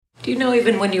Do you know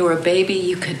even when you were a baby,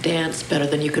 you could dance better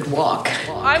than you could walk?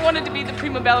 I wanted to be the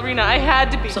prima ballerina. I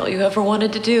had to be. That's all you ever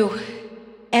wanted to do.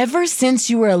 Ever since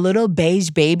you were a little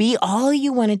beige baby, all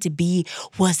you wanted to be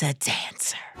was a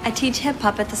dancer. I teach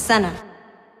hip-hop at the center.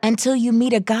 Until you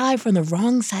meet a guy from the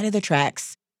wrong side of the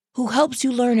tracks who helps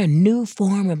you learn a new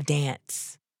form of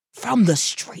dance from the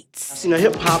streets.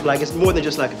 Hip-hop, it's more than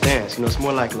just like a dance. It's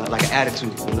more like an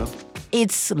attitude,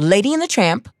 It's Lady and the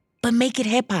Tramp, but make it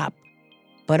hip-hop.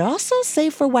 But also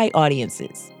safe for white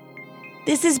audiences.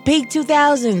 This is Peak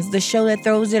 2000s, the show that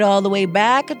throws it all the way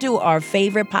back to our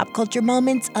favorite pop culture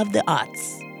moments of the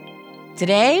aughts.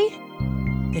 Today,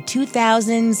 the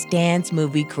 2000s dance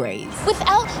movie craze.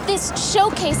 Without this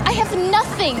showcase, I have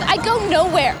nothing. I go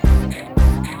nowhere.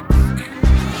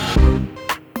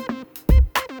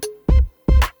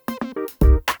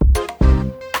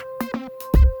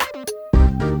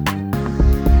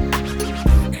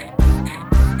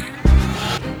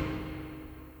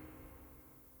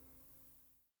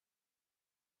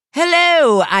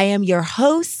 Hello, I am your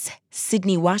host,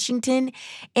 Sydney Washington,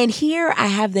 and here I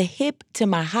have the hip to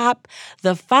my hop,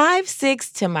 the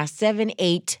 5'6" to my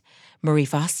 7'8", Marie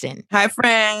Faustin. Hi,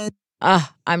 friends.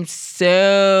 I'm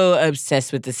so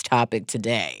obsessed with this topic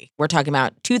today. We're talking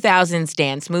about 2000s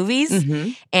dance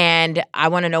movies, and I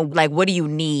want to know, what do you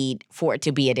need for it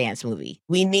to be a dance movie?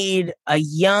 We need a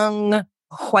young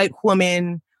white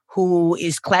woman who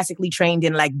is classically trained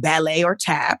in ballet or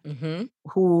tap,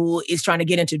 who is trying to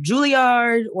get into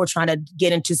Juilliard or trying to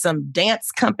get into some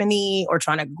dance company or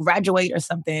trying to graduate or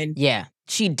something. Yeah,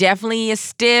 she definitely is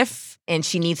stiff and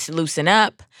she needs to loosen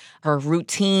up. Her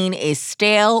routine is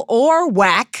stale or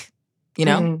whack,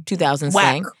 2000s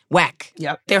slang. Whack.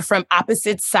 Yep. They're from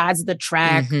opposite sides of the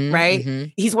track,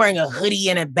 right? He's wearing a hoodie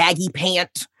and a baggy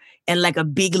pant and a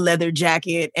big leather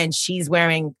jacket, and she's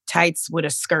wearing tights with a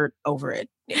skirt over it.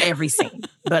 Every scene.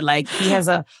 But he has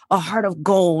a heart of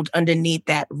gold underneath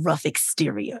that rough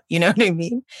exterior. You know what I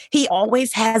mean? He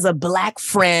always has a black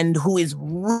friend who is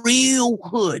real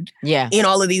hood in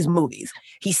all of these movies.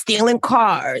 He's stealing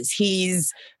cars.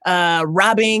 He's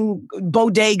robbing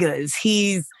bodegas.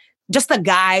 He's just a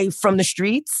guy from the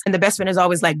streets. And the best friend is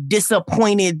always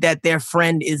disappointed that their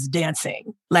friend is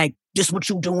dancing. Just what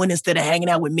you doing instead of hanging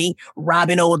out with me,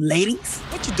 robbing old ladies?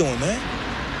 What you doing, man?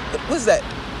 What's that?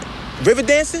 River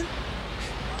dancing?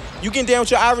 You getting down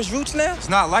with your Irish roots now? It's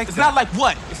not like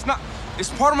what? It's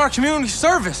part of my community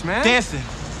service, man. Dancing.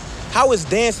 How is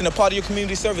dancing a part of your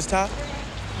community service, Ty?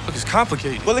 Look, it's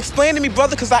complicated. Well, explain to me,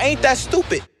 brother, because I ain't that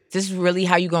stupid. This is really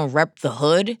how you gonna rep the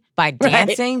hood? By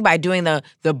dancing? Right. By doing the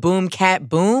boom cat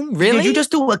boom? Really? Did you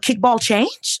just do a kickball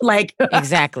change?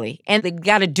 Exactly. And they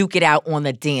gotta duke it out on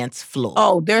the dance floor.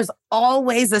 Oh, there's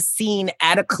always a scene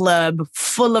at a club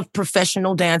full of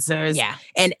professional dancers. Yeah.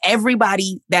 And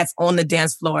everybody that's on the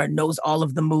dance floor knows all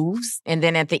of the moves. And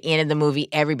then at the end of the movie,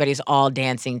 everybody's all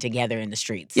dancing together in the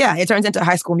streets. Yeah, it turns into a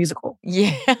High School Musical.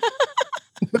 Yeah.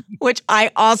 Which I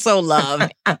also love.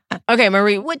 Okay,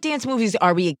 Marie, what dance movies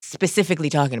are we specifically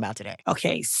talking about today?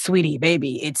 Okay, sweetie,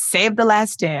 baby, it's Save the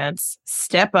Last Dance,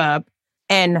 Step Up,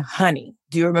 and Honey.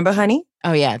 Do you remember Honey?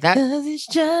 Oh, yeah. It's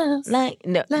just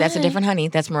no, that's a different Honey.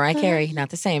 That's Mariah Carey,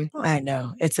 not the same. I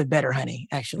know. It's a better Honey,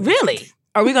 actually. Really?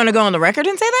 Are we going to go on the record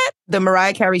and say that? The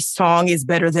Mariah Carey song is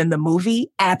better than the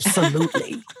movie?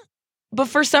 Absolutely. But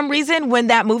for some reason, when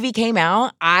that movie came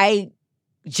out, I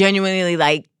genuinely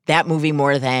liked that movie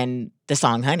more than the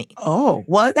song Honey. Oh,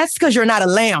 well, that's because you're not a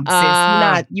lamb,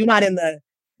 sis. You're not in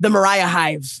the Mariah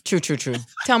hive. True.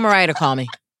 Tell Mariah to call me.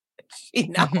 She's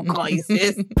not going to call you,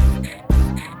 sis.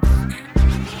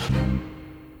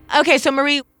 Okay, so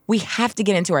Marie, we have to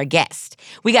get into our guest.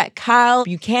 We got Kyle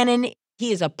Buchanan.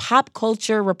 He is a pop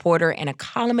culture reporter and a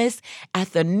columnist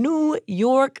at the New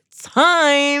York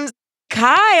Times.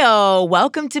 Kyle,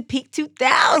 welcome to Peak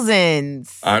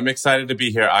 2000s. I'm excited to be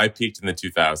here. I peaked in the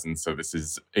 2000s, so this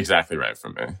is exactly right for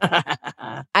me.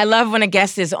 I love when a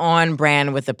guest is on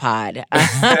brand with the pod.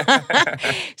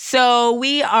 So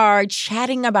we are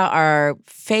chatting about our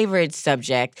favorite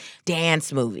subject,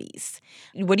 dance movies.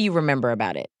 What do you remember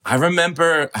about it? I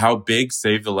remember how big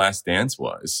Save the Last Dance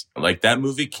was. That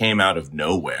movie came out of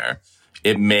nowhere.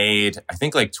 It made, I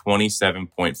think,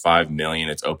 $27.5 million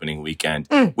its opening weekend,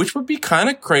 which would be kind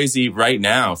of crazy right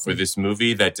now for this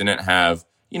movie that didn't have,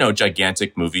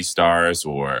 gigantic movie stars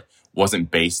or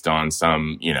wasn't based on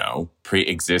some,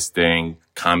 pre-existing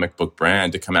comic book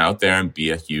brand to come out there and be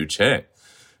a huge hit.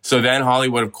 So then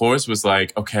Hollywood, of course, was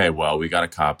like, okay, well, we got to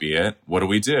copy it. What do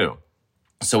we do?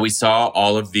 So we saw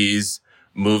all of these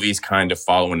movies kind of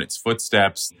follow in its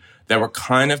footsteps. that were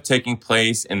kind of taking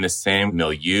place in the same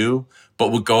milieu,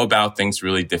 but would go about things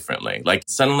really differently. Like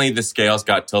suddenly the scales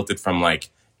got tilted from like,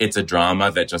 it's a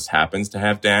drama that just happens to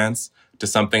have dance to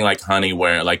something like Honey,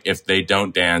 where like if they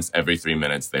don't dance every 3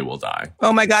 minutes, they will die.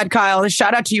 Oh my God, Kyle,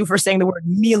 shout out to you for saying the word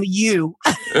milieu.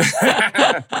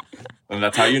 And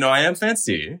that's how you know I am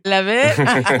fancy. Love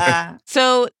it.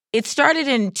 So it started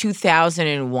in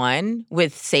 2001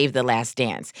 with Save the Last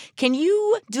Dance. Can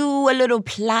you do a little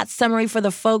plot summary for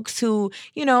the folks who,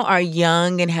 are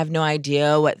young and have no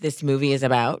idea what this movie is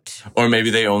about? Or maybe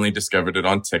they only discovered it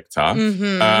on TikTok.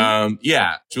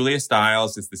 Yeah, Julia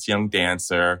Stiles is this young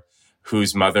dancer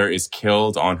whose mother is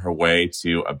killed on her way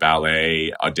to a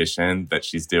ballet audition that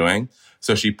she's doing.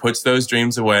 So she puts those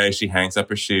dreams away, she hangs up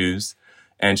her shoes,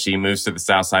 and she moves to the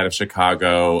south side of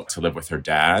Chicago to live with her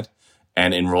dad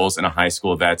and enrolls in a high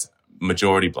school that's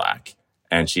majority Black.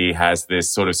 And she has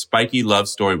this sort of spiky love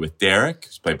story with Derek,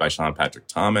 who's played by Sean Patrick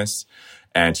Thomas.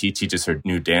 And he teaches her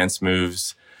new dance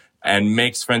moves and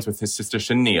makes friends with his sister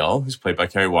Chenille, who's played by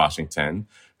Kerry Washington,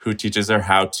 who teaches her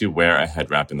how to wear a head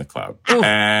wrap in the club.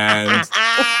 And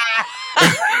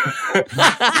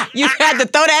you had to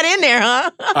throw that in there,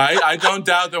 huh? I don't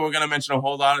doubt that we're going to mention a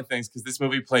whole lot of things because this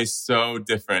movie plays so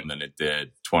different than it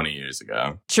did 20 years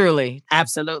ago. Truly.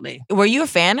 Absolutely. Were you a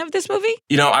fan of this movie?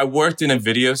 I worked in a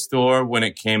video store when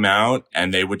it came out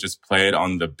and they would just play it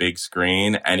on the big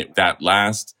screen. And that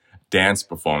last dance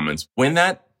performance, when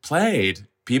that played,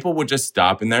 people would just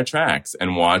stop in their tracks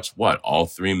and watch, all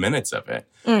 3 minutes of it.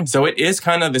 So it is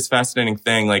kind of this fascinating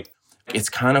thing. Like, it's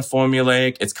kind of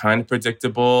formulaic, it's kind of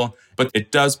predictable, but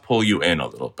it does pull you in a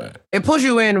little bit. It pulls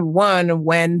you in, one,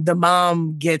 when the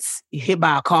mom gets hit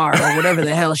by a car or whatever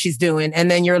the hell she's doing. And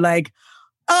then you're like,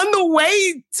 on the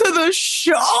way to the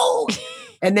show.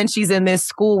 And then she's in this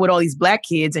school with all these Black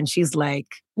kids and she's like,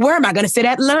 where am I going to sit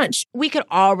at lunch? We could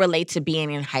all relate to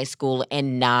being in high school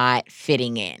and not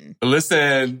fitting in.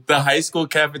 Listen, the high school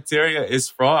cafeteria is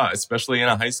fraught, especially in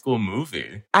a high school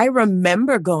movie. I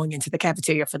remember going into the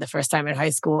cafeteria for the first time in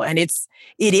high school, and it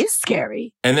is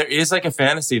scary. And there is like a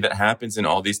fantasy that happens in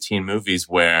all these teen movies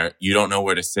where you don't know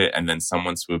where to sit and then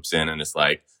someone swoops in and is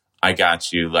like, I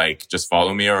got you. Like, just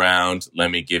follow me around. Let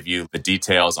me give you the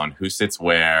details on who sits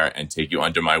where and take you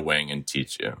under my wing and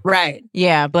teach you. Right.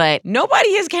 Yeah, but nobody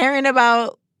is caring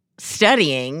about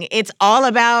studying. It's all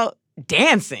about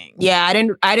dancing. Yeah,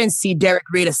 I didn't see Derek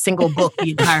read a single book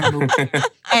the entire movie.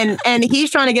 And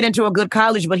he's trying to get into a good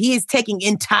college, but he is taking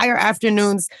entire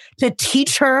afternoons to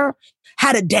teach her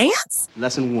how to dance.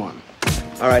 Lesson 1.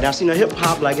 All right, now, hip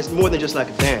hop, like, it's more than just like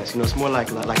a dance. It's more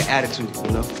like an attitude,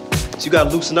 So you gotta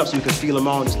loosen up so you can feel them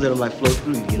all and just let them like flow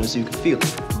through you, so you can feel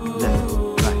it. Left,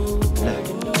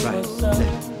 right.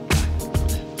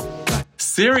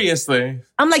 Seriously?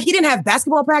 I'm like, he didn't have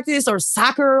basketball practice or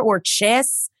soccer or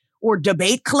chess or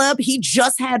debate club. He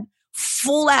just had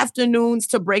full afternoons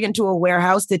to break into a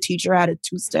warehouse to teach her how to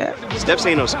two-step. Steps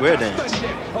ain't no square dance.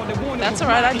 That's all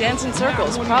right. I dance in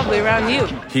circles, probably around you.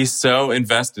 He's so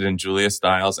invested in Julia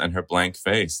Stiles and her blank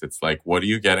face. It's like, what are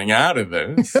you getting out of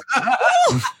this?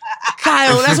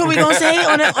 Kyle, that's what we're going to say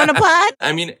on the pod?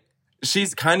 I mean,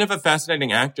 she's kind of a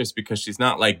fascinating actress because she's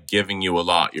not like giving you a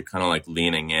lot. You're kind of like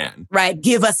leaning in. Right.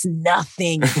 Give us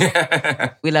nothing.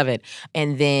 We love it.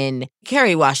 And then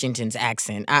Kerry Washington's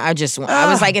accent. I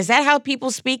was like, is that how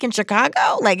people speak in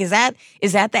Chicago? Like, is that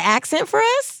the accent for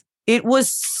us? It was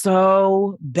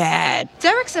so bad.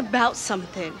 Derek's about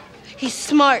something. He's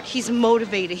smart. He's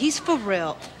motivated. He's for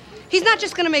real. He's not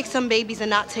just gonna make some babies and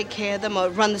not take care of them or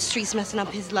run the streets messing up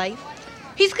his life.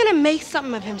 He's gonna make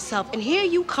something of himself. And here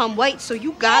you come, white, so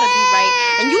you gotta be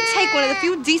right. And you take one of the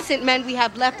few decent men we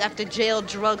have left after jail,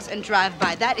 drugs, and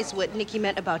drive-by. That is what Nikki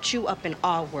meant about you up in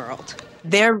our world.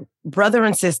 Their brother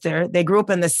and sister, they grew up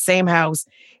in the same house.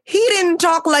 He didn't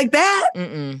talk like that.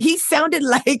 He sounded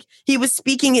like he was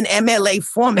speaking in MLA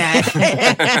format.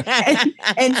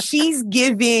 and she's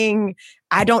giving,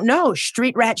 I don't know,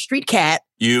 street rat, street cat.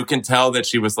 You can tell that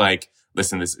she was like,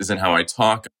 listen, this isn't how I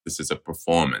talk. This is a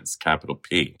performance, capital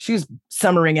P. She was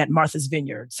summering at Martha's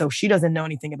Vineyard, so she doesn't know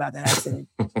anything about that accent.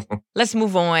 Let's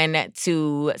move on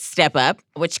to Step Up,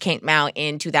 which came out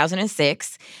in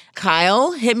 2006.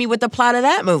 Kyle, hit me with the plot of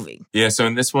that movie. Yeah, so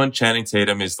in this one, Channing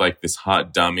Tatum is like this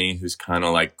hot dummy who's kind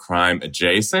of like crime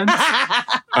adjacent.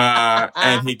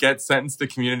 And he gets sentenced to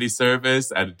community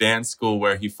service at a dance school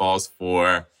where he falls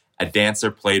for a dancer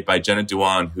played by Jenna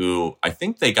Dewan, who I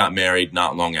think they got married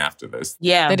not long after this.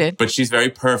 Yeah. They did. But she's very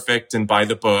perfect and by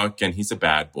the book, and he's a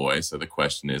bad boy. So the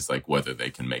question is like whether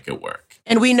they can make it work.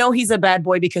 And we know he's a bad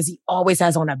boy because he always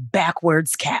has on a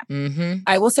backwards cap.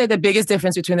 I will say the biggest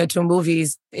difference between the two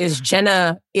movies is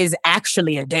Jenna is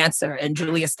actually a dancer and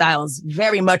Julia Stiles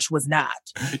very much was not.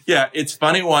 Yeah, it's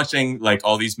funny watching like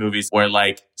all these movies where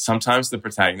like sometimes the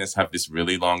protagonists have this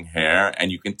really long hair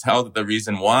and you can tell that the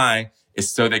reason why is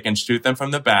so they can shoot them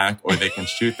from the back or they can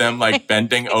shoot them like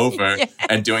bending over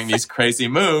and doing these crazy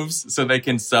moves so they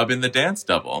can sub in the dance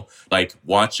double. Like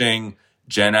watching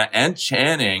Jenna and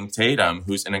Channing Tatum,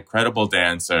 who's an incredible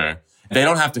dancer, they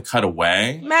don't have to cut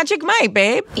away. Magic Mike,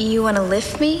 babe. You want to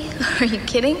lift me? Are you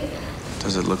kidding?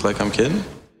 Does it look like I'm kidding?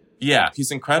 Yeah,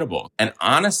 he's incredible. And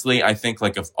honestly, I think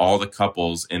like of all the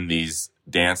couples in these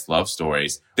dance love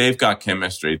stories, they've got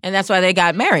chemistry. And that's why they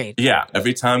got married. Yeah,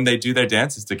 every time they do their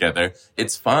dances together,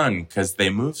 it's fun because they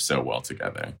move so well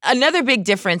together. Another big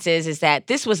difference is that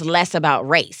this was less about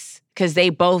race because they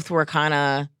both were kind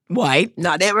of white.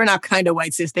 No, they were not kind of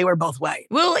white, sis. They were both white.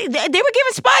 Well, they were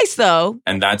given spice, though.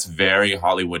 And that's very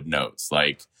Hollywood notes.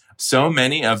 Like, so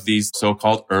many of these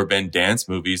so-called urban dance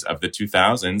movies of the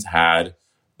 2000s had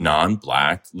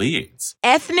non-Black leads.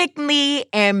 Ethnically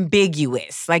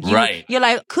ambiguous. Like, you're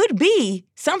like, could be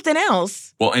something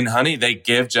else. Well, in Honey, they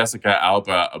give Jessica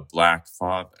Alba a Black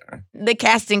father. The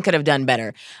casting could have done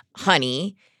better.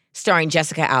 Honey, starring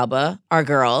Jessica Alba, our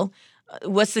girl.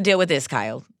 What's the deal with this,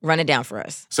 Kyle? Run it down for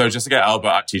us. So Jessica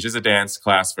Alba teaches a dance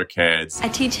class for kids. I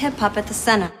teach hip-hop at the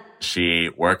center. She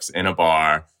works in a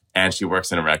bar and she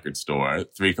works in a record store.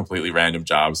 3 completely random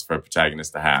jobs for a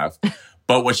protagonist to have.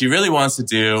 But what she really wants to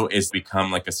do is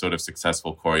become like a sort of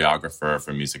successful choreographer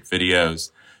for music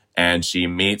videos. And she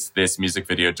meets this music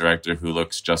video director who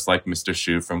looks just like Mr.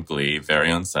 Shu from Glee,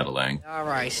 very unsettling. All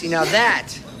right, see, now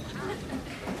that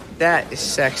is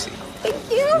sexy. Thank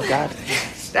you. You got it.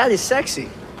 That is sexy.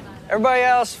 Everybody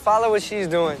else, follow what she's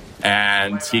doing.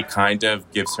 And he kind of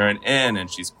gives her an in, and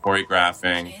she's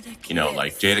choreographing,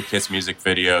 like Jada Kiss music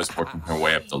videos, working her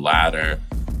way up the ladder.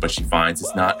 But she finds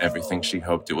it's not everything she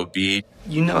hoped it would be.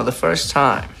 The first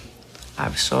time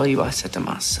I saw you, I said to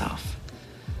myself,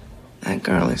 that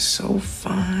girl is so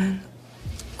fine.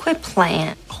 Quit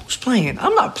playing. Who's playing?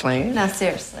 I'm not playing. No,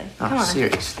 seriously. Come on.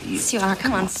 Seriously. Yes, you are.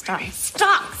 Come on, stop.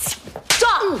 Stop!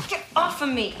 Stop! Get off of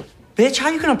me. Bitch, how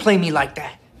you gonna play me like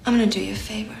that? I'm gonna do you a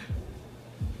favor.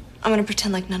 I'm gonna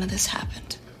pretend like none of this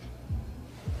happened.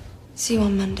 See you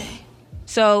on Monday.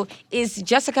 So is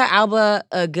Jessica Alba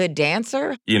a good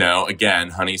dancer? Again,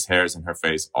 Honey's hair is in her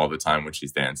face all the time when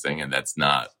she's dancing, and that's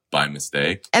not by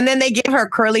mistake. And then they gave her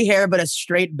curly hair, but a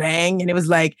straight bang. And it was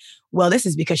like, well, this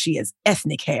is because she has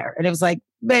ethnic hair. And it was like,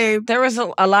 babe. There was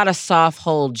a lot of soft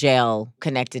hold gel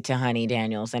connected to Honey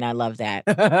Daniels, and I love that.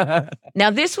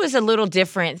 Now, this was a little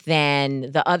different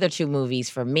than the other 2 movies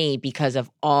for me because of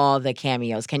all the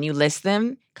cameos. Can you list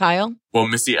them, Kyle? Well,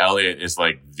 Missy Elliott is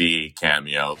like the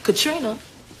cameo. Katrina?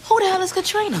 Who the hell is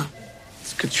Katrina?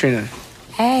 It's Katrina.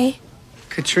 Hey.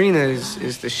 Katrina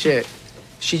is the shit.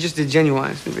 She just did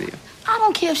Genuine's new video. I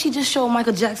don't care if she just showed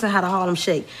Michael Jackson how to Harlem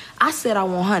Shake. I said I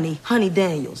want Honey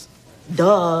Daniels.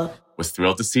 Duh. Was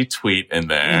thrilled to see Tweet in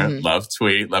there. Love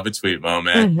Tweet. Love a Tweet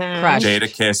moment.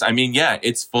 Jada Kiss. I mean, yeah,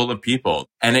 it's full of people.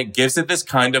 And it gives it this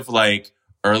kind of like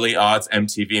early odds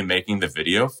MTV making the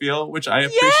video feel, which I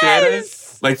appreciated.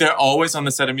 Yes! Like they're always on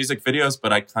the set of music videos,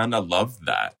 but I kind of love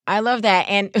that. I love that.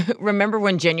 And remember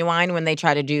when Genuine, when they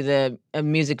try to do the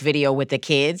music video with the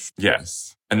kids?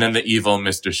 Yes. And then the evil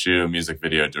Mr. Shu music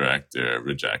video director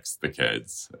rejects the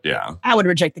kids. Yeah. I would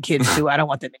reject the kids too. I don't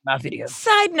want them in my videos.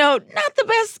 Side note, not the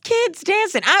best kids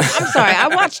dancing. I'm sorry. I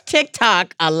watch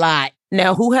TikTok a lot.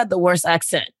 Now, who had the worst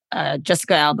accent?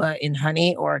 Jessica Alba in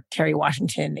Honey or Kerry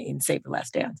Washington in Save the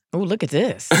Last Dance? Oh, look at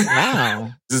this.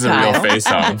 Wow. This is a real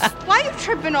face-off. Why you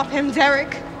tripping off him,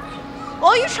 Derek?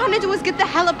 All you trying to do is get the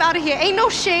hell up out of here. Ain't no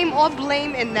shame or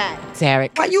blame in that.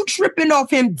 Derek. Why you tripping off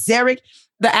him, Derek?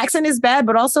 The accent is bad,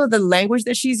 but also the language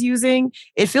that she's using,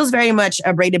 it feels very much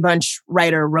a Brady Bunch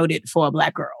writer wrote it for a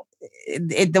Black girl.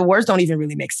 The words don't even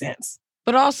really make sense.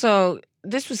 But also,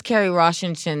 this was Kerry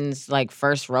Washington's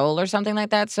first role or something like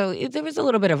that. So there was a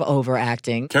little bit of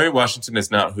overacting. Kerry Washington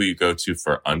is not who you go to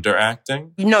for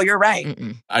underacting. No, you're right.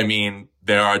 I mean,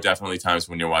 there are definitely times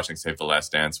when you're watching Save the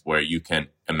Last Dance where you can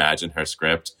imagine her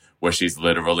script where she's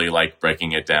literally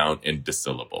breaking it down into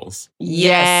syllables.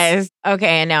 Yes.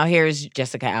 Okay, and now here's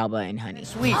Jessica Alba in Honey.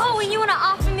 Sweet. Oh, and you want to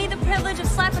offer me the privilege of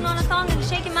slapping on a thong and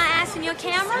shaking my ass in your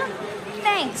camera?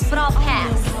 Thanks, but I'll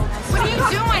pass. What are you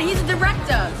doing? He's a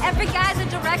director. Every guy's a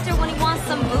director when he wants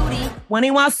some booty. When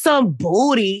he wants some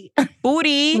booty.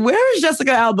 Booty. Where is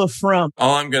Jessica Alba from?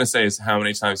 All I'm going to say is how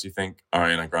many times you think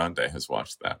Ariana Grande has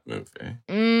watched that movie?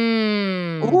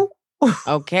 Ooh.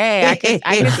 Okay, I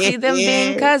could see them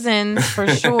being cousins for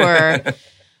sure.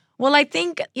 Well, I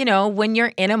think, when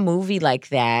you're in a movie like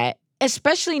that,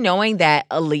 especially knowing that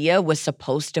Aaliyah was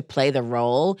supposed to play the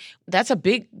role, that's a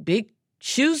big, big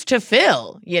shoes to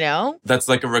fill. That's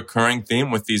like a recurring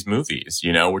theme with these movies.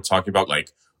 We're talking about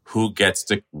like who gets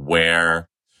to wear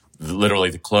literally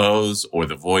the clothes or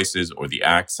the voices or the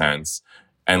accents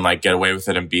and like get away with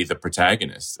it and be the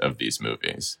protagonist of these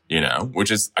movies,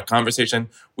 which is a conversation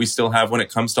we still have when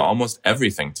it comes to almost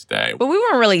everything today. But we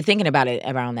weren't really thinking about it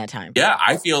around that time. Yeah,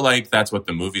 I feel like that's what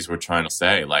the movies were trying to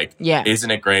say. Like, isn't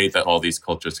it great that all these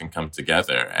cultures can come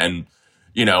together? And,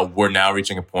 we're now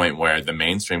reaching a point where the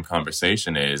mainstream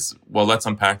conversation is, well, let's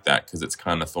unpack that because it's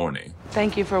kind of thorny.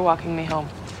 Thank you for walking me home.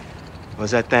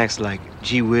 Was that thanks like,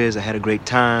 gee whiz, I had a great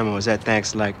time? Or was that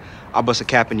thanks like, I'll bust a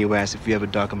cap in your ass if you ever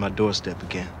darken my doorstep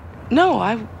again? No,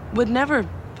 I would never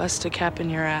bust a cap in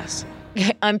your ass.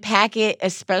 Unpack it,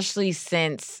 especially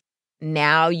since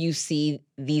now you see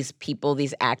these people,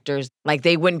 these actors, like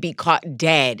they wouldn't be caught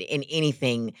dead in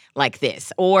anything like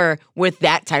this or with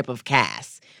that type of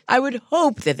cast. I would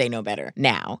hope that they know better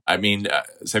now. I mean,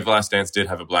 Save the Last Dance did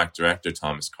have a black director,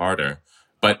 Thomas Carter,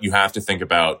 but you have to think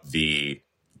about the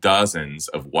dozens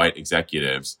of white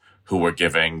executives who were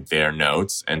giving their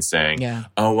notes and saying,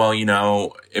 oh,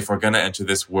 well, if we're going to enter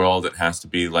this world, it has to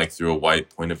be like through a white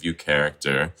point of view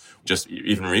character. Just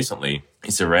even recently,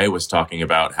 Issa Rae was talking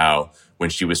about how when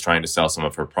she was trying to sell some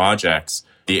of her projects,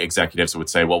 the executives would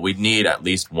say, well, we need at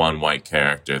least one white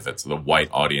character that the white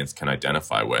audience can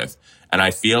identify with. And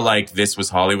I feel like this was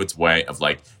Hollywood's way of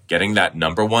like getting that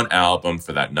 #1 album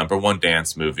for that #1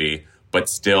 dance movie, but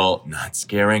still not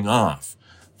scaring off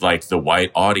like the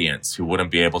white audience who wouldn't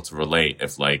be able to relate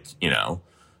if like,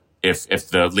 if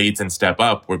the leads in Step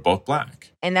Up were both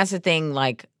black. And that's the thing,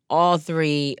 like all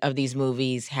three of these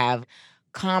movies have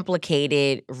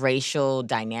complicated racial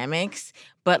dynamics,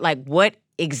 but like what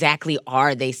exactly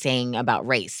are they saying about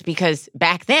race? Because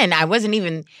back then I wasn't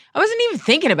even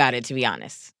thinking about it, to be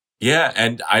honest. Yeah,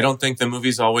 and I don't think the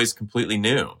movie's always completely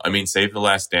new. I mean, Save the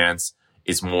Last Dance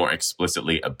is more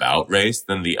explicitly about race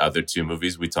than the other two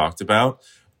movies we talked about.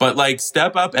 But like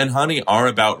Step Up and Honey are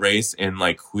about race in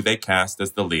like who they cast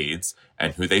as the leads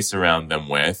and who they surround them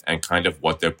with and kind of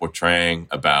what they're portraying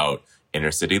about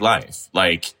inner city life.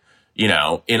 Like,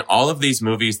 in all of these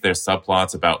movies, there's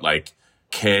subplots about like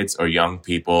kids or young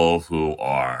people who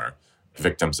are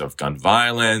victims of gun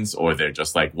violence or they're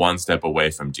just like one step away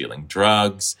from dealing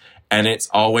drugs. And it's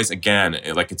always, again,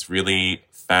 like it's really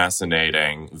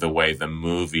fascinating the way the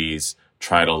movies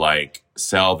try to like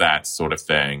sell that sort of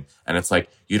thing. And it's like,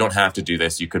 you don't have to do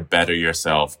this. You could better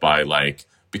yourself by like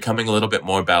becoming a little bit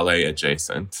more ballet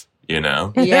adjacent,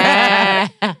 Yeah.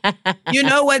 You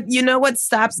know what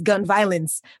stops gun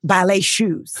violence? Ballet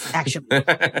shoes, actually.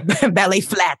 Ballet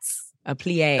flats. A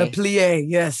plie. A plie,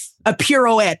 yes. A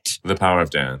pirouette. The power of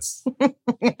dance.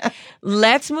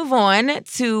 Let's move on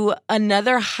to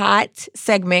another hot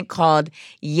segment called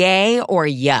Yay or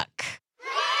Yuck.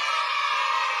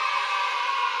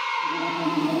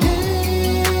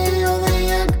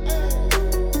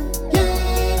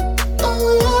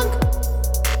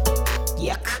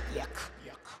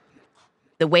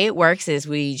 The way it works is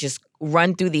we just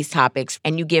run through these topics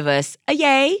and you give us a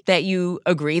yay that you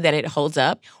agree that it holds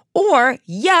up or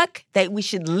yuck that we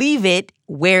should leave it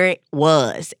where it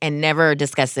was and never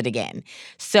discuss it again.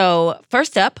 So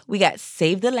first up, we got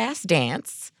Save the Last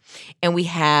Dance and we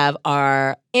have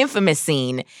our infamous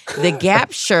scene, the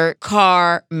Gap shirt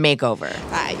car makeover. All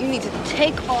right, you need to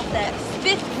take off that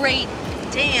 5th grade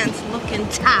dance looking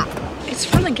top. It's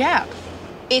from the Gap.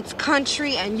 It's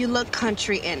country and you look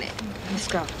country in it. Let's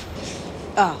go.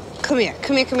 Oh, come here.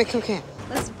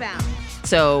 Let's bounce.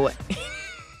 So,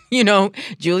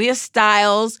 Julia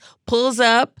Stiles pulls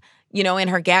up, in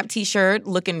her Gap t-shirt,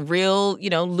 looking real,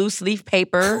 loose leaf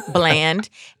paper, bland.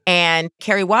 And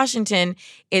Kerry Washington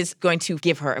is going to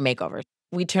give her a makeover.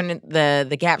 We turn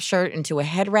the Gap shirt into a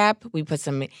head wrap. We put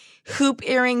some hoop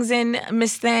earrings in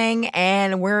Miss Thing,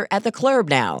 and we're at the club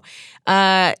now.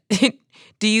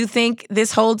 Do you think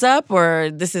this holds up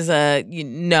or this is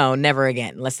no, never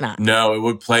again? Let's not. No, it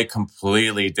would play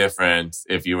completely different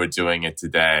if you were doing it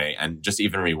today. And just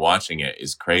even rewatching it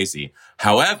is crazy.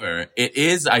 However, it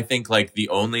is, I think, like the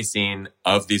only scene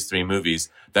of these three movies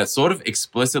that sort of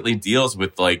explicitly deals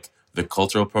with like the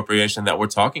cultural appropriation that we're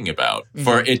talking about. Mm-hmm.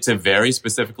 For it to very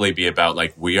specifically be about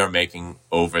like, we are making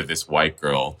over this white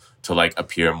girl to like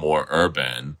appear more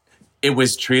urban. It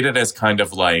was treated as kind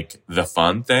of like the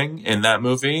fun thing in that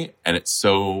movie. And it's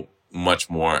so much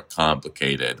more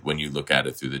complicated when you look at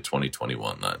it through the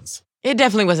 2021 lens. It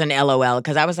definitely was an LOL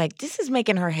because I was like, this is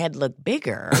making her head look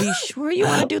bigger. Are you sure you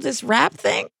want to do this rap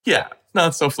thing? Yeah,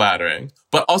 not so flattering.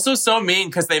 But also so mean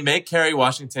because they make Kerry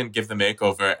Washington give the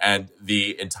makeover, and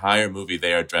the entire movie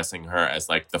they are dressing her as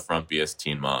like the frumpiest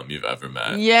teen mom you've ever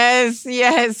met. Yes.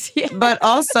 But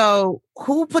also,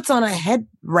 who puts on a head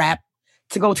wrap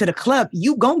to go to the club?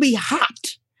 You gonna be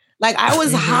hot. Like, I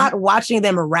was hot watching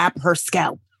them wrap her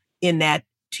scalp in that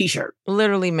T-shirt.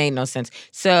 Literally made no sense.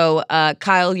 So,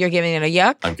 Kyle, you're giving it a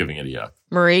yuck? I'm giving it a yuck.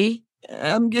 Marie?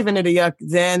 I'm giving it a yuck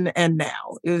then and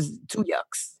now. It was 2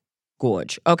 yucks.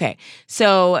 Gorge. Okay.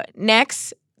 So,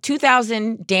 next,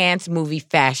 2000 dance movie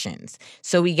fashions.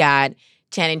 So, we got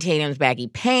Channing Tatum's baggy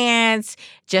pants,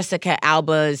 Jessica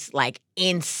Alba's like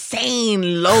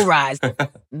insane low rise,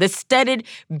 the studded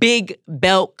big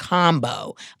belt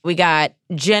combo. We got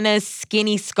Jenna's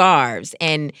skinny scarves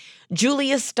and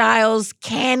Julia Stiles'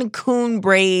 Cancun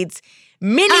braids,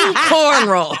 mini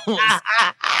cornrows.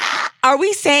 Are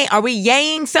we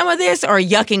yaying some of this or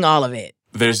yucking all of it?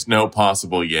 There's no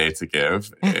possible yay to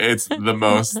give. It's the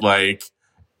most like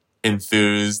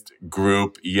enthused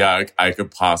group yuck I could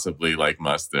possibly like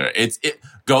muster.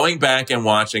 Going back and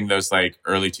watching those like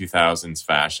early 2000s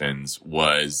fashions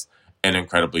was an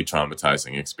incredibly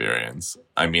traumatizing experience.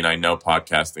 I mean, I know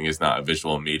podcasting is not a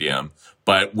visual medium,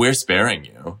 but we're sparing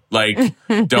you. Like,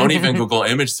 don't even Google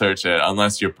image search it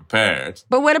unless you're prepared.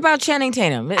 But what about Channing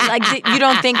Tatum? Like, you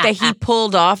don't think that he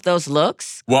pulled off those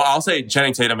looks? Well, I'll say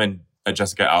Channing Tatum and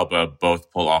Jessica Alba both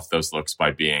pull off those looks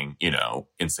by being,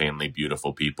 insanely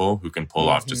beautiful people who can pull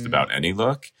off just about any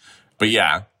look. But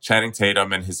yeah, Channing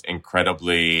Tatum and his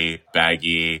incredibly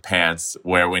baggy pants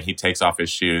where when he takes off his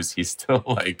shoes, he's still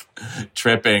like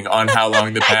tripping on how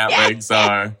long the pant legs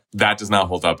are. That does not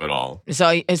hold up at all.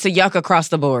 So it's a yuck across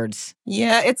the boards.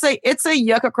 Yeah, it's a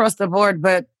yuck across the board,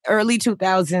 but early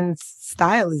 2000s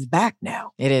style is back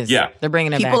now. It is. Yeah. They're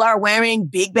bringing it back. People are wearing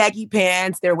big baggy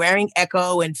pants. They're wearing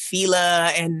Echo and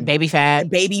Fila and Baby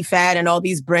Fat and all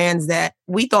these brands that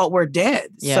we thought were dead.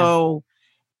 Yeah. So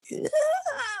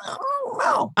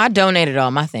I donated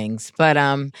all my things. But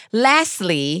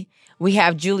lastly, we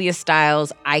have Julia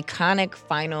Stiles' iconic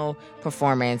final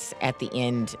performance at the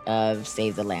end of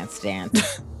Save the Last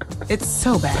Dance. It's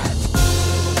so bad.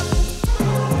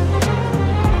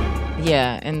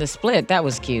 Yeah, and the split, that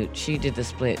was cute. She did the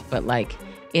split, but like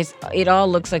it all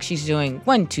looks like she's doing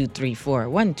 1, 2, 3, 4,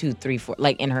 1, 2, 3, 4,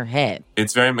 like in her head.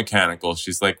 It's very mechanical.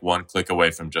 She's like one click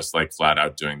away from just like flat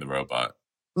out doing the robot.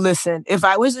 Listen, if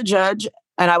I was a judge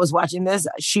and I was watching this,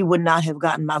 she would not have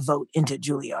gotten my vote into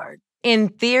Juilliard. In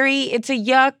theory, it's a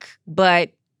yuck,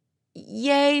 but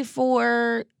yay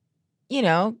for,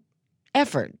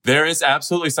 effort. There is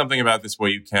absolutely something about this where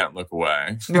you can't look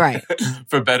away. Right.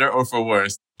 For better or for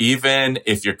worse. Even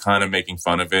if you're kind of making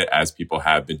fun of it, as people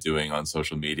have been doing on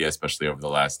social media, especially over the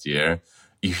last year,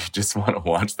 you just want to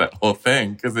watch that whole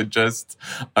thing because it just,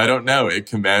 I don't know, it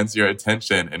commands your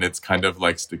attention and it's kind of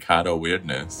like staccato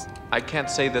weirdness. I can't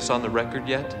say this on the record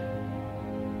yet,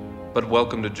 but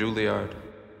welcome to Juilliard.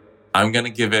 I'm going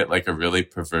to give it like a really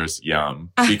perverse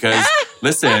yum because,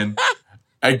 listen,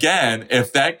 again,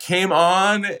 if that came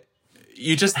on,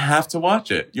 you just have to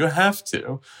watch it. You have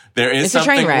to. There is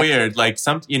something weird. Like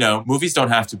movies don't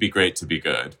have to be great to be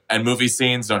good. And movie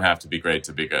scenes don't have to be great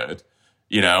to be good.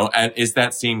 And is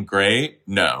that scene great?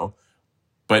 No.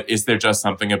 But is there just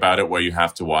something about it where you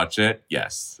have to watch it?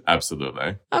 Yes,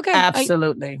 absolutely. Okay.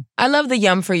 Absolutely. I love the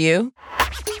yum for you.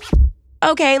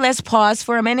 Okay, let's pause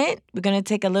for a minute. We're going to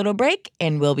take a little break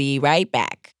and we'll be right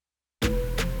back.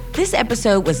 This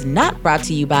episode was not brought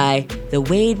to you by the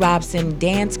Wade Robson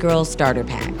Dance Girl Starter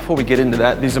Pack. Before we get into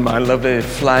that, these are my lovely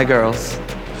fly girls.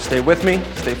 Stay with me,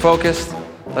 stay focused,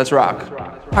 let's rock.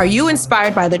 Are you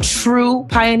inspired by the true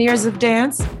pioneers of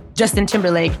dance? Justin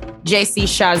Timberlake, JC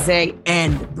Chasez,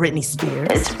 and Britney Spears.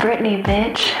 It's Britney,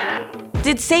 bitch.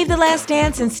 Did Save the Last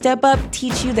Dance and Step Up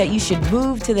teach you that you should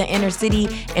move to the inner city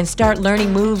and start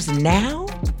learning moves now?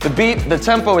 The beat, the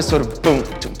tempo is sort of boom,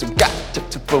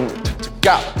 boom,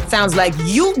 go. Sounds like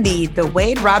you need the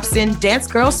Wade Robson Dance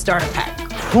Girl Starter Pack.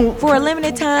 For a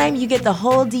limited time, you get the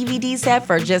whole DVD set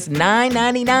for just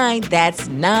 $9.99. That's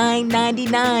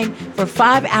 $9.99 for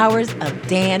 5 hours of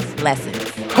dance lessons.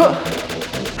 Boom.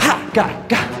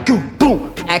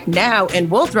 Act now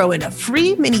and we'll throw in a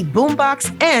free mini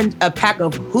boombox and a pack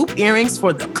of hoop earrings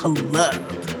for the club.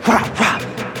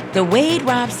 The Wade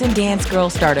Robson Dance Girl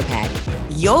Starter Pack.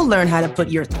 You'll learn how to put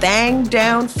your thang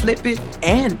down, flip it,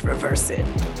 and reverse it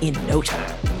in no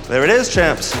time. There it is,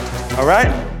 champs. All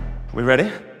right, we ready?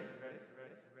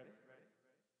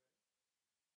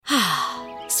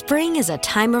 Spring is a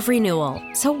time of renewal,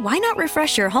 so why not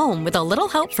refresh your home with a little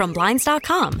help from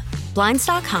Blinds.com?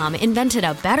 Blinds.com invented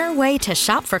a better way to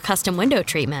shop for custom window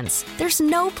treatments. There's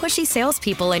no pushy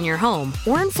salespeople in your home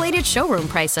or inflated showroom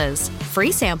prices.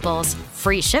 Free samples,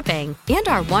 free shipping, and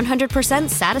our 100%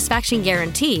 satisfaction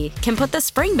guarantee can put the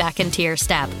spring back into your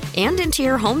step and into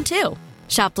your home, too.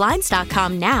 Shop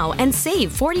Blinds.com now and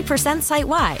save 40%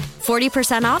 site-wide.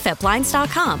 40% off at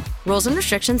Blinds.com. Rules and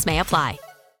restrictions may apply.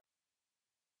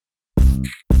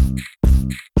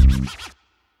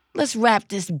 Let's wrap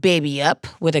this baby up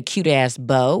with a cute-ass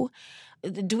bow.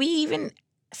 Do we even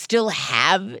still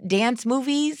have dance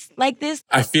movies like this?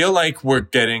 I feel like we're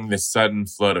getting this sudden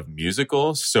flood of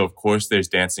musicals. So, of course, there's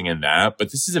dancing in that.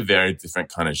 But this is a very different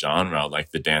kind of genre,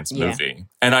 like the dance movie.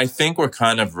 And I think we're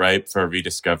kind of ripe for a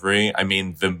rediscovery. I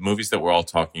mean, the movies that we're all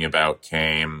talking about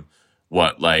came,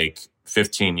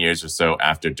 15 years or so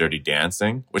after Dirty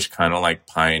Dancing, which kind of like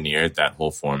pioneered that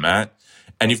whole format.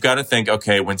 And you've got to think,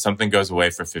 okay, when something goes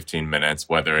away for 15 minutes,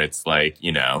 whether it's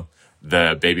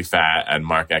the Baby Phat and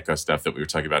Mark Echo stuff that we were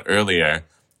talking about earlier,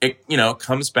 it,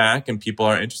 comes back and people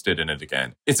are interested in it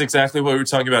again. It's exactly what we were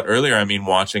talking about earlier. I mean,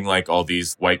 watching all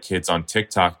these white kids on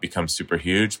TikTok become super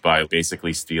huge by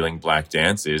basically stealing Black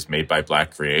dances made by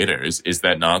Black creators. Is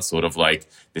that not sort of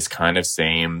this kind of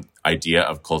same idea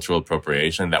of cultural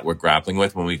appropriation that we're grappling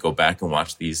with when we go back and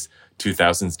watch these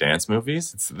 2000s dance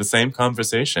movies? It's the same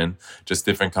conversation, just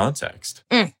different context.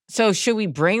 So should we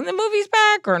bring the movies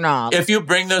back or not? If you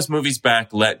bring those movies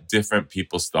back, let different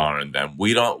people star in them.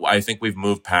 I think we've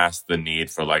moved past the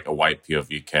need for a white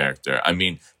POV character. I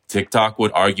mean, TikTok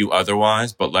would argue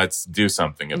otherwise, but let's do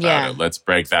something about it. Let's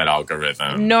break that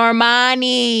algorithm.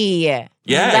 Normani.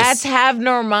 Yes. Let's have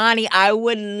Normani. I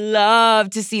would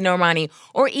love to see Normani.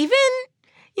 Or even,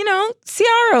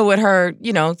 Ciara with her,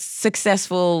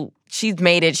 successful. She's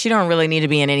made it. She don't really need to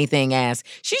be in anything else.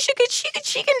 She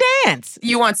can dance.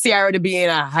 You want Ciara to be in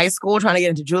a high school trying to get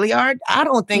into Juilliard? I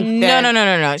don't think that...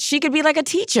 No. She could be like a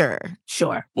teacher.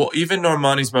 Sure. Well, even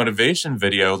Normani's motivation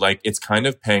video, it's kind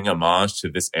of paying homage to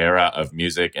this era of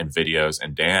music and videos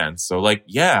and dance. So,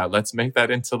 let's make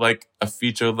that into a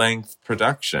feature-length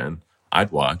production.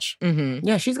 I'd watch. Mm-hmm.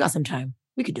 Yeah, she's got some time.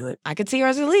 We could do it. I could see her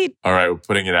as a lead. All right, we're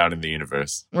putting it out in the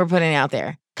universe. We're putting it out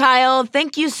there. Kyle,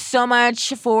 thank you so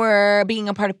much for being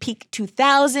a part of Peak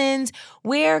 2000s.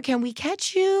 Where can we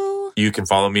catch you? You can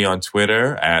follow me on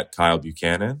Twitter at Kyle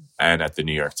Buchanan and at the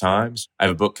New York Times. I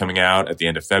have a book coming out at the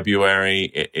end of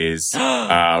February. It is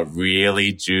a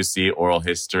really juicy oral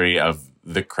history of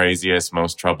the craziest,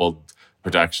 most troubled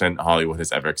production Hollywood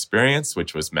has ever experienced,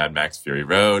 which was Mad Max Fury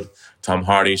Road. Tom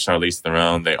Hardy, Charlize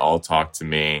Theron, they all talked to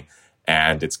me.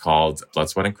 And it's called Blood,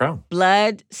 Sweat, and Crown.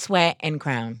 Blood, Sweat, and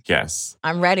Crown. Yes.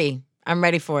 I'm ready. I'm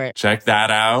ready for it. Check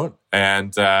that out.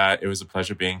 And it was a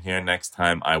pleasure being here. Next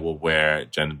time, I will wear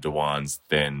Jenna Dewan's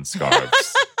thin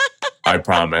scarves. I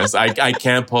promise. I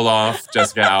can't pull off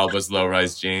Jessica Alba's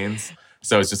low-rise jeans.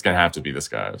 So it's just going to have to be the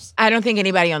scarves. I don't think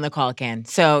anybody on the call can.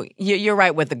 So you're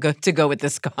right to go with the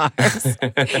scarves.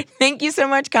 Thank you so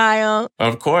much, Kyle.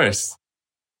 Of course.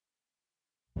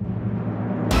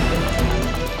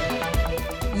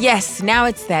 Yes, now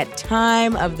it's that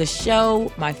time of the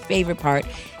show, my favorite part,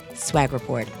 Swag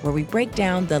Report, where we break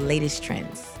down the latest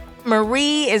trends.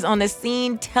 Marie is on the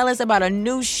scene. Tell us about a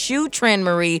new shoe trend,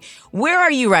 Marie. Where are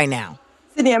you right now?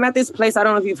 Sydney, I'm at this place. I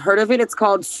don't know if you've heard of it. It's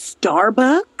called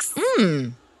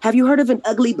Starbucks. Have you heard of an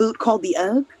ugly boot called the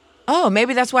Ugg? Oh,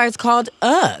 maybe that's why it's called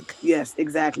Ugg. Yes,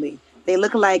 exactly. They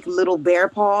look like little bear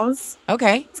paws.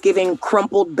 Okay. It's giving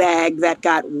crumpled bag that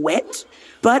got wet,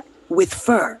 but with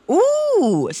fur.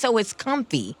 Ooh, so it's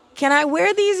comfy. Can I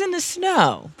wear these in the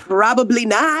snow? Probably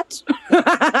not.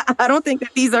 I don't think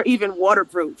that these are even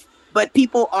waterproof. But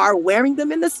people are wearing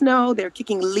them in the snow. They're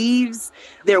kicking leaves.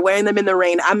 They're wearing them in the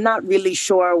rain. I'm not really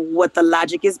sure what the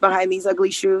logic is behind these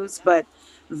ugly shoes, but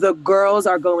the girls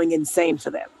are going insane for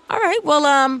them. All right.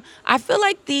 Well, I feel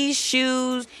like these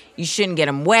shoes, you shouldn't get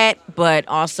them wet, but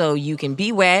also you can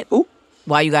be wet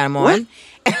while you got them on.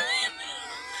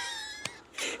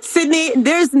 Sydney,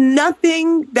 there's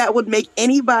nothing that would make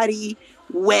anybody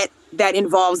wet that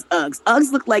involves Uggs.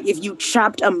 Uggs look like if you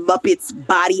chopped a Muppet's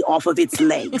body off of its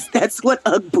legs. That's what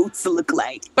Ugg boots look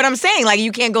like. But I'm saying,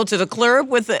 you can't go to the club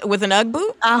with an Ugg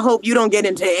boot? I hope you don't get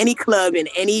into any club in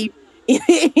any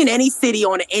city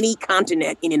on any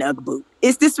continent in an Ugg boot.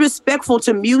 It's disrespectful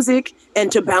to music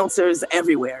and to bouncers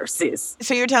everywhere, sis.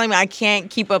 So you're telling me I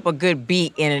can't keep up a good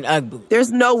beat in an Ugg boot?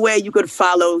 There's no way you could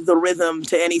follow the rhythm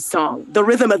to any song, the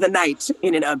rhythm of the night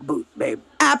in an Ugg boot, babe.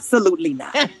 Absolutely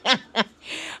not.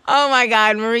 Oh my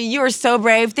God, Marie, you are so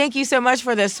brave. Thank you so much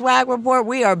for the Swag Report.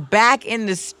 We are back in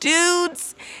the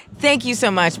studs. Thank you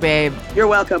so much, babe. You're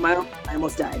welcome. I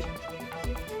almost died.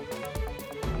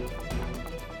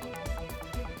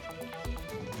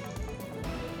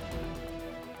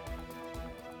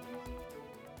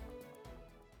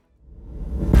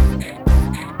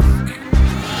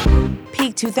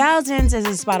 2000s is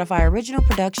a Spotify original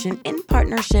production in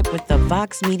partnership with the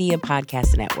Vox Media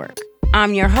Podcast Network.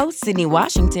 I'm your host, Sydney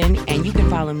Washington, and you can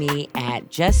follow me at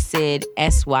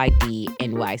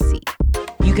JustSydSYDNYC.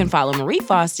 You can follow Marie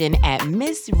Faustin at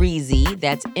Miss Reezy,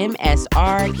 that's MSREEZY.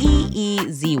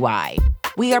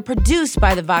 We are produced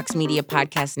by the Vox Media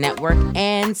Podcast Network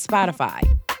and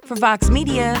Spotify. For Vox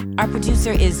Media, our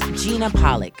producer is Gina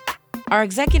Pollock. Our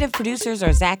executive producers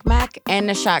are Zach Mack and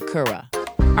Nishat Kura.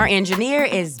 Our engineer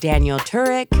is Daniel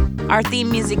Turek. Our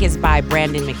theme music is by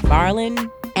Brandon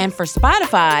McFarlane. And for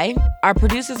Spotify, our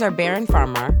producers are Baron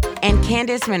Farmer and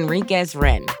Candice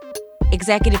Manriquez-Wren.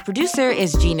 Executive producer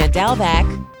is Gina Delvac.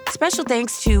 Special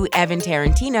thanks to Evan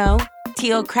Tarantino,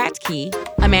 Teal Kratky,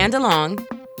 Amanda Long,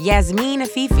 Yasmin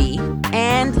Afifi,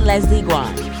 and Leslie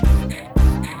Guan.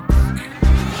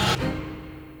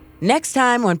 Next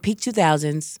time on Peak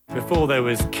 2000s. Before there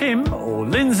was Kim or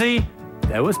Lindsay,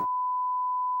 there was